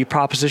value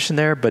proposition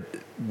there, but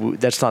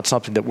that's not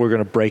something that we're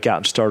going to break out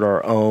and start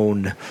our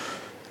own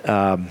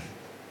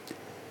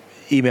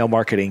email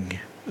marketing,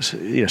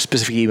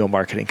 specific email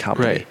marketing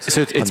company. Right.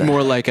 So it's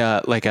more like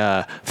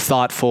a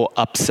thoughtful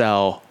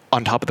upsell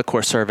on top of the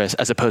core service,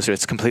 as opposed to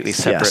its completely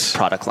separate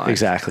product line.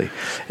 Exactly.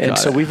 And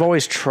so we've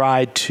always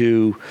tried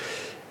to,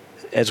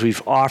 as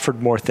we've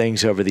offered more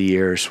things over the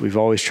years, we've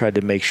always tried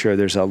to make sure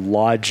there's a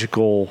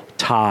logical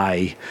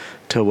tie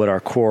to what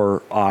our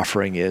core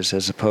offering is,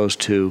 as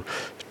opposed to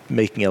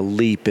making a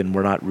leap and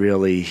we're not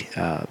really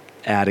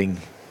adding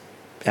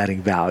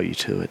value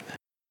to it.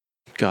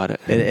 Got it.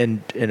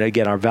 And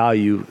again, our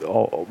value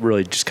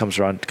really just comes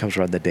around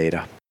the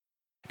data.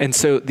 And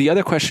so the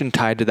other question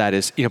tied to that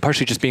is,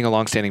 partially just being a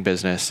longstanding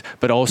business,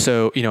 but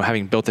also,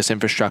 having built this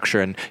infrastructure,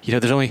 and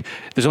there's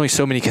only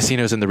so many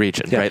casinos in the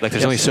region, right? Like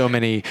there's only so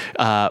many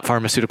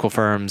pharmaceutical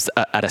firms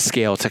at a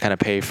scale to kind of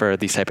pay for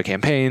these type of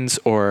campaigns,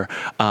 or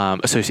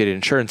associated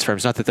insurance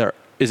firms. Not that there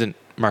isn't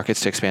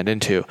markets to expand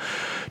into.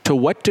 To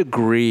what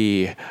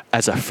degree,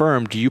 as a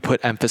firm, do you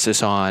put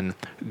emphasis on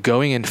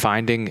going and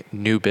finding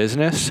new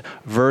business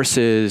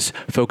versus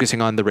focusing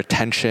on the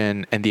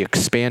retention and the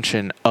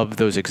expansion of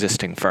those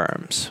existing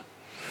firms,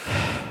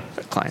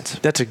 clients?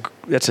 That's a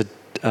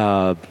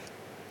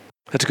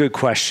good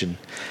question,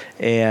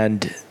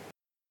 and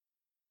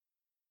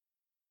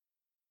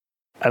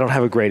I don't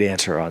have a great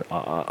answer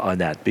on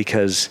that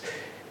because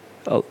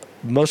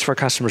most of our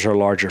customers are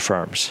larger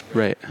firms,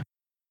 right?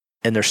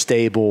 And they're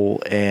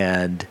stable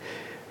and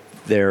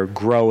they're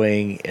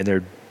growing and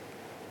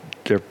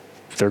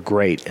they're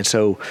great. And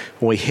so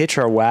when we hitch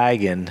our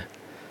wagon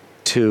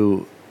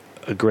to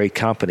a great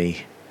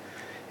company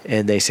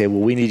and they say, well,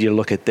 we need you to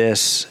look at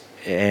this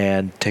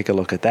and take a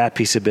look at that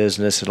piece of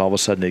business, and all of a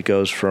sudden it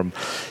goes from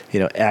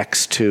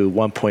X to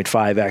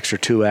 1.5X or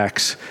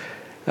 2X,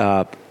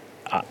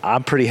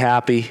 I'm pretty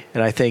happy,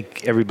 and I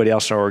think everybody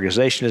else in our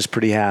organization is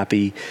pretty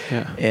happy.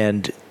 Yeah.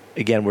 And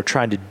again, we're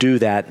trying to do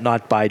that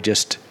not by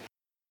just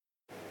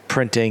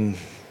printing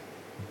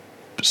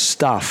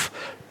stuff,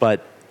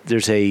 but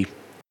there's an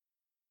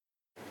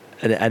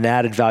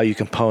added value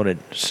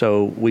component.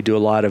 So we do a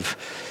lot of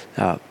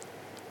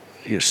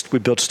we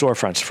build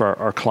storefronts for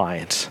our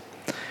clients,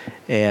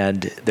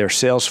 and their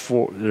sales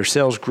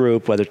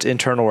group, whether it's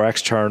internal or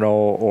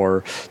external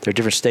or their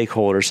different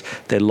stakeholders,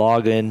 they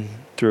log in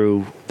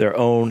through their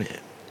own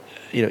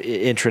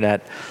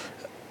intranet.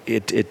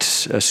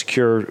 It's a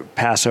secure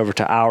pass over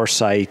to our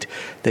site.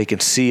 They can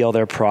see all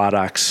their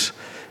products.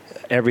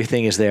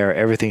 Everything is there.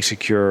 Everything's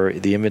secure.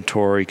 The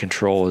inventory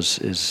control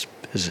is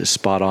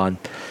spot on.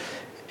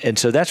 And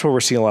so that's where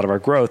we're seeing a lot of our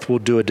growth. We'll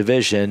do a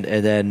division,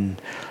 and then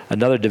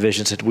another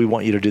division said, we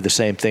want you to do the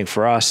same thing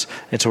for us.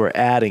 And so we're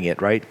adding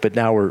it, right? But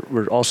now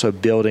we're also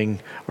building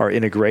our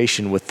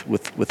integration with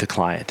the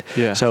client.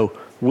 Yeah. So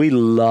we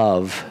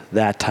love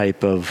that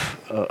type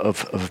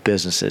of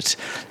business.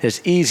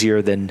 It's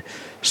easier than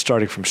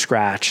starting from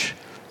scratch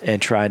and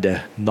trying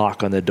to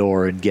knock on the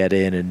door and get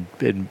in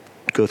and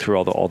go through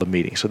all the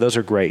meetings. So those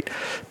are great.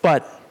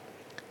 But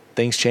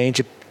things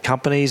change at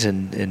companies,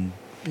 and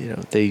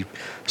they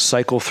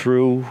cycle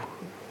through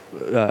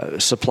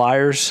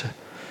suppliers.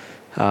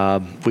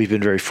 We've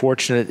been very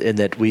fortunate in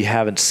that we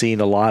haven't seen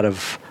a lot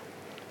of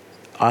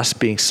us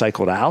being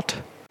cycled out.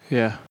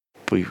 Yeah.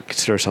 We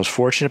consider ourselves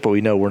fortunate, but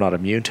we know we're not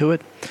immune to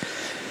it.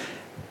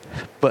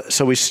 But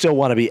so we still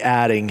want to be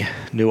adding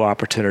new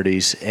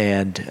opportunities,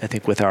 and I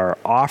think with our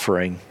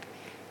offering,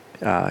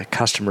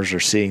 customers are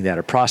seeing that,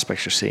 or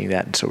prospects are seeing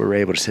that, and so we're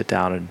able to sit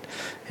down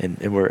and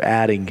we're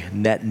adding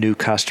net new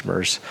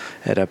customers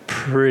at a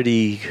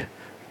pretty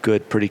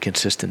good, pretty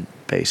consistent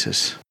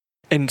basis.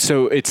 And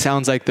so it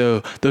sounds like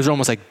those are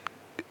almost like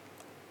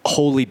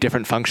wholly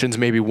different functions.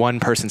 Maybe one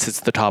person sits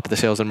at the top of the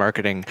sales and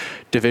marketing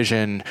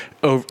division,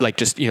 like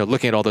just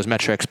looking at all those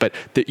metrics, but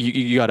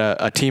you got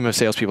a team of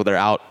salespeople that are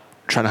out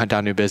trying to hunt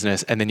down new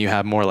business, and then you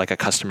have more like a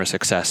customer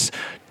success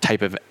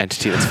type of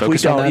entity that's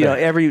focused on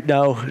that?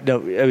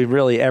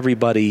 Really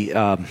everybody,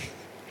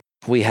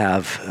 we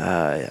have,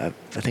 I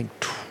think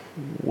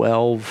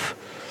 12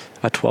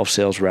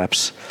 sales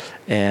reps,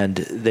 and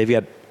they've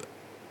got,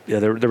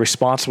 they're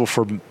responsible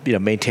for,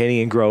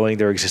 maintaining and growing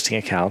their existing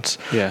accounts.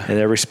 Yeah. And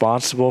they're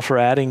responsible for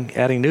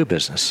adding new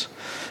business,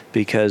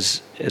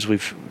 because as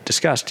we've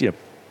discussed,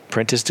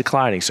 print is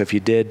declining. So if you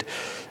did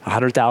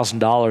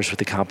 $100,000 with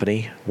the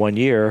company 1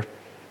 year,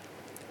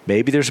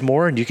 maybe there's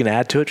more and you can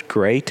add to it,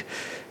 great.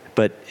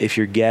 But if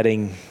you're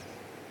getting,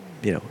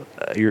 the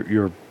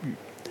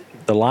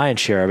lion's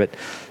share of it,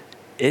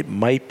 it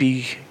might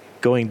be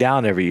going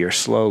down every year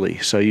slowly.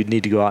 So you'd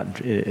need to go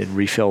out and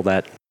refill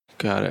that.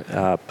 Got it.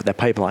 That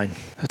pipeline.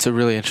 That's a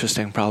really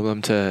interesting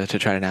problem to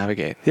try to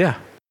navigate. Yeah.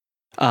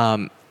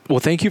 Well,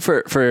 thank you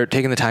for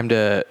taking the time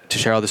to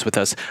share all this with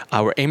us.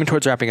 We're aiming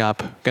towards wrapping up.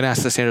 Going to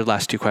ask the standard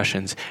last 2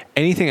 questions.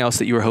 Anything else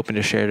that you were hoping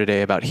to share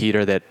today about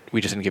Heater that we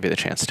just didn't give you the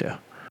chance to?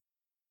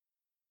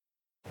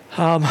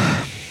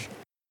 I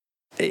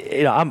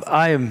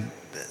am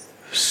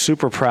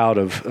super proud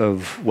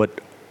of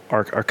what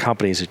our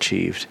company has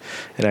achieved,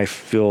 and I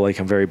feel like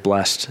I'm very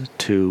blessed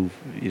to,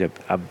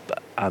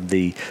 I'm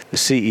the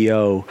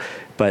CEO,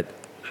 but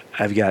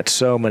I've got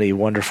so many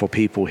wonderful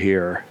people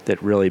here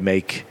that really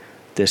make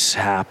this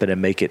happen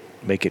and make it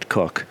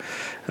cook.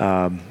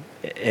 And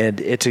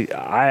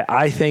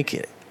I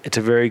think it's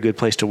a very good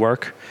place to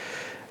work.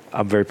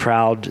 I'm very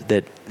proud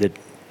that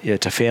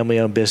it's a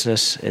family-owned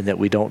business and that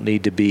we don't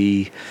need to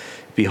be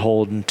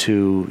beholden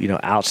to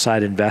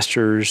outside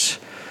investors.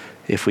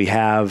 If we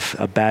have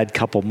a bad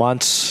couple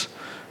months,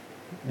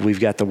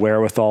 we've got the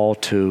wherewithal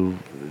to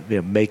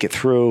make it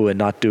through and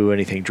not do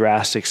anything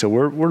drastic. So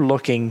we're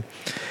looking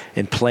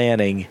and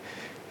planning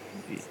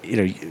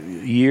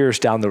years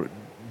down the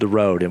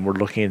road, and we're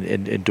looking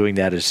and doing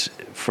that as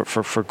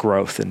for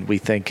growth. And we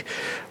think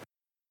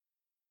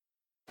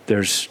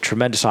there's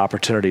tremendous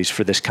opportunities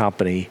for this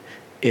company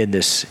in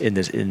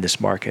this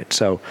market.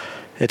 So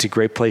it's a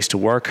great place to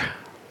work,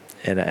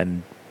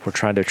 and we're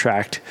trying to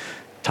attract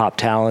top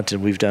talent,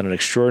 and we've done an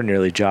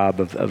extraordinary job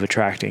of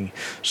attracting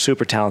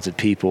super talented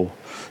people,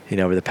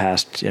 over the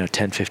past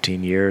 10,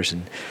 15 years.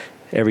 And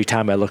every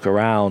time I look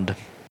around,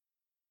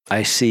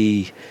 I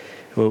see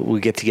we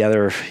get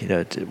together.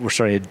 We're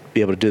starting to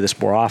be able to do this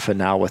more often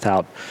now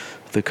without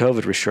the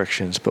COVID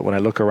restrictions. But when I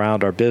look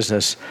around our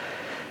business,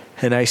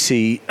 and I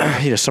see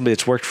somebody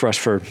that's worked for us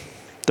for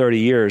 30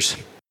 years,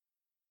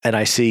 and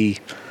I see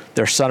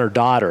their son or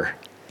daughter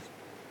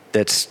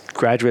that's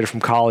graduated from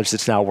college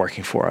that's now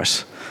working for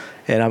us.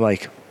 And I'm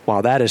like,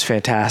 wow, that is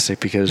fantastic,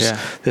 because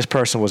this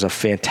person was a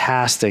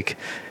fantastic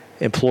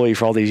employee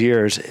for all these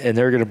years, and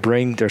they're going to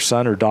bring their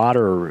son or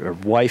daughter or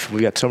wife.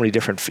 We've got so many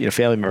different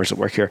family members that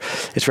work here.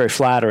 It's very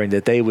flattering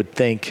that they would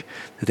think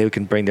that they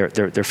can bring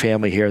their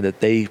family here, that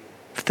they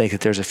think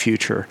that there's a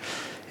future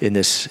in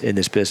this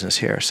business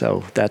here.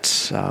 So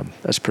that's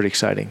pretty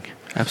exciting.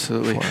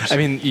 Absolutely. I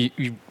mean,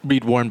 you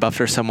read Warren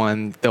Buffett or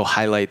someone, they'll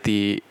highlight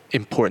the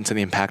importance and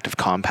the impact of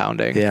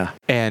compounding. Yeah.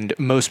 And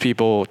most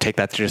people take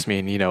that to just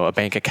mean, a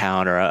bank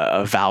account or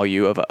a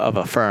value of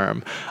a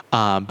firm.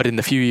 But in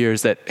the few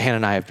years that Hannah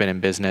and I have been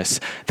in business,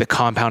 the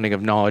compounding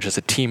of knowledge as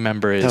a team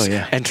member is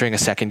entering a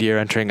second year,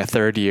 entering a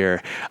third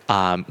year.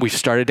 We've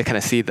started to kind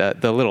of see the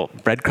little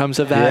breadcrumbs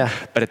of that.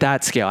 Yeah. But at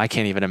that scale, I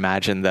can't even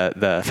imagine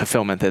the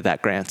fulfillment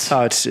that grants.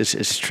 Oh,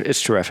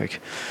 it's terrific.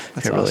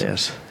 That's it awesome. Really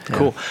is. Yeah.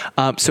 Cool.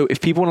 So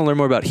if people want to learn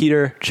more about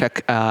Heater,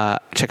 check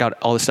out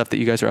all the stuff that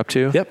you guys are up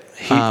to. Yep.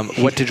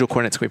 What digital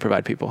coordinates can we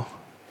provide people?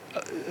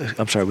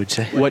 I'm sorry, what'd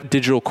you say? What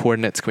digital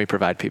coordinates can we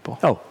provide people?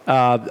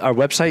 Our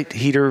website,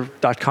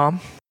 heater.com.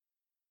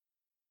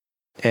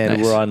 And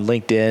Nice. We're on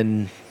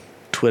LinkedIn,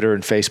 Twitter,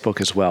 and Facebook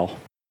as well.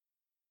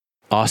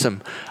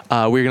 Awesome.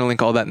 We're going to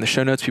link all that in the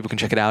show notes. People can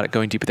check it out at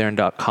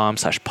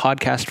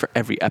goingdeepwithaaron.com/podcast for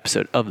every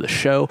episode of the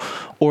show,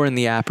 or in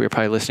the app where you're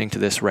probably listening to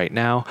this right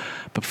now.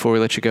 But before we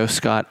let you go,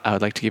 Scott, I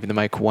would like to give you the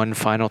mic one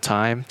final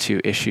time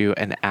to issue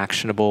an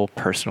actionable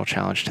personal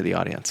challenge to the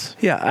audience.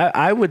 Yeah,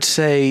 I would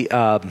say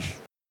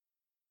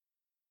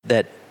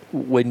that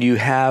when you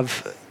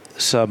have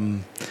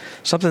something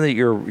that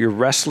you're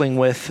wrestling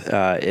with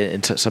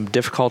and some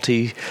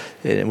difficulty,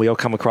 and we all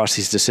come across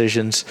these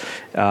decisions,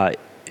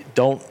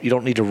 you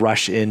don't need to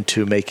rush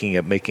into making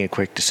a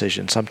quick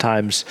decision.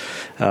 Sometimes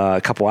a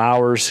couple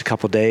hours, a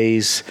couple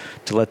days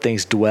to let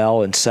things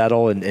dwell and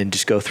settle and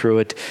just go through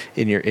it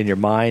in your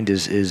mind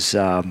is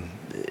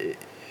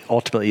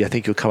ultimately, I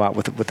think you'll come out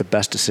with the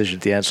best decision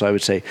at the end. So I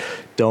would say,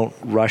 don't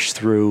rush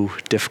through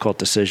difficult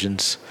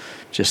decisions.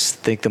 Just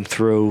think them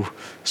through,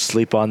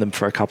 sleep on them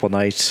for a couple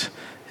nights,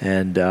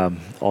 and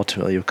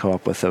ultimately you'll come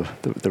up with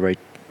the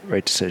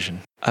right decision.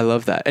 I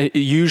love that.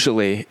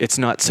 Usually it's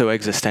not so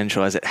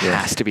existential as it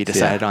has to be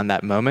decided on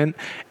that moment,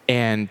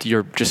 and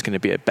you're just going to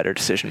be a better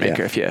decision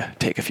maker if you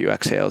take a few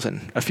exhales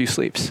and a few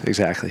sleeps.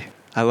 Exactly.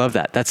 I love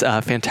that. That's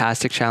a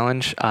fantastic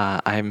challenge.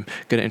 I'm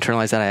going to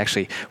internalize that.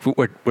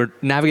 We're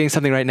navigating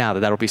something right now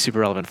that'll be super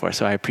relevant for us.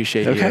 So I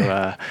appreciate you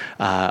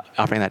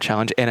offering that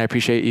challenge, and I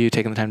appreciate you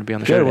taking the time to be on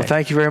the show today. Well,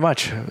 thank you very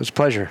much. It was a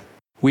pleasure.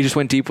 We just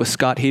went deep with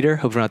Scott Heater.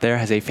 Hope everyone out there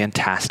has a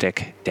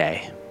fantastic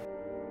day.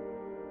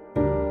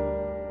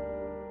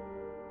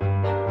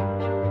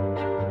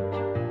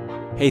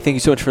 Hey, thank you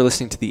so much for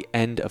listening to the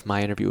end of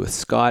my interview with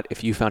Scott.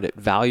 If you found it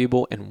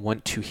valuable and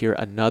want to hear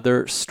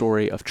another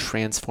story of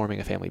transforming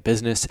a family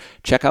business,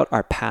 check out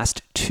our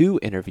past 2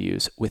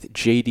 interviews with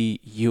JD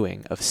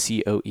Ewing of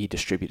COE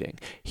Distributing.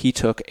 He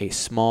took a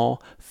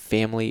small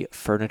family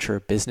furniture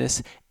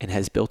business and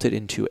has built it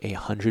into a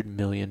 $100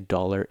 million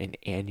in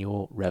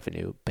annual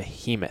revenue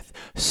behemoth.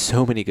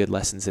 So many good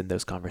lessons in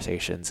those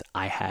conversations.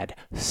 I had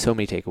so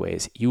many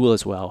takeaways. You will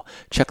as well.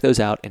 Check those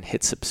out and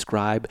hit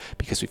subscribe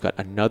because we've got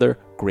another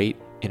great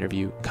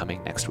interview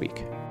coming next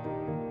week.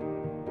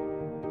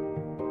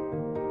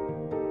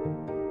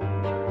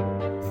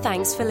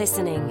 Thanks for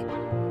listening.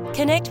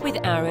 Connect with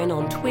Aaron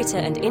on Twitter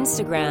and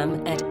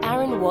Instagram at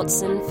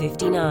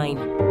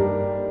AaronWatson59.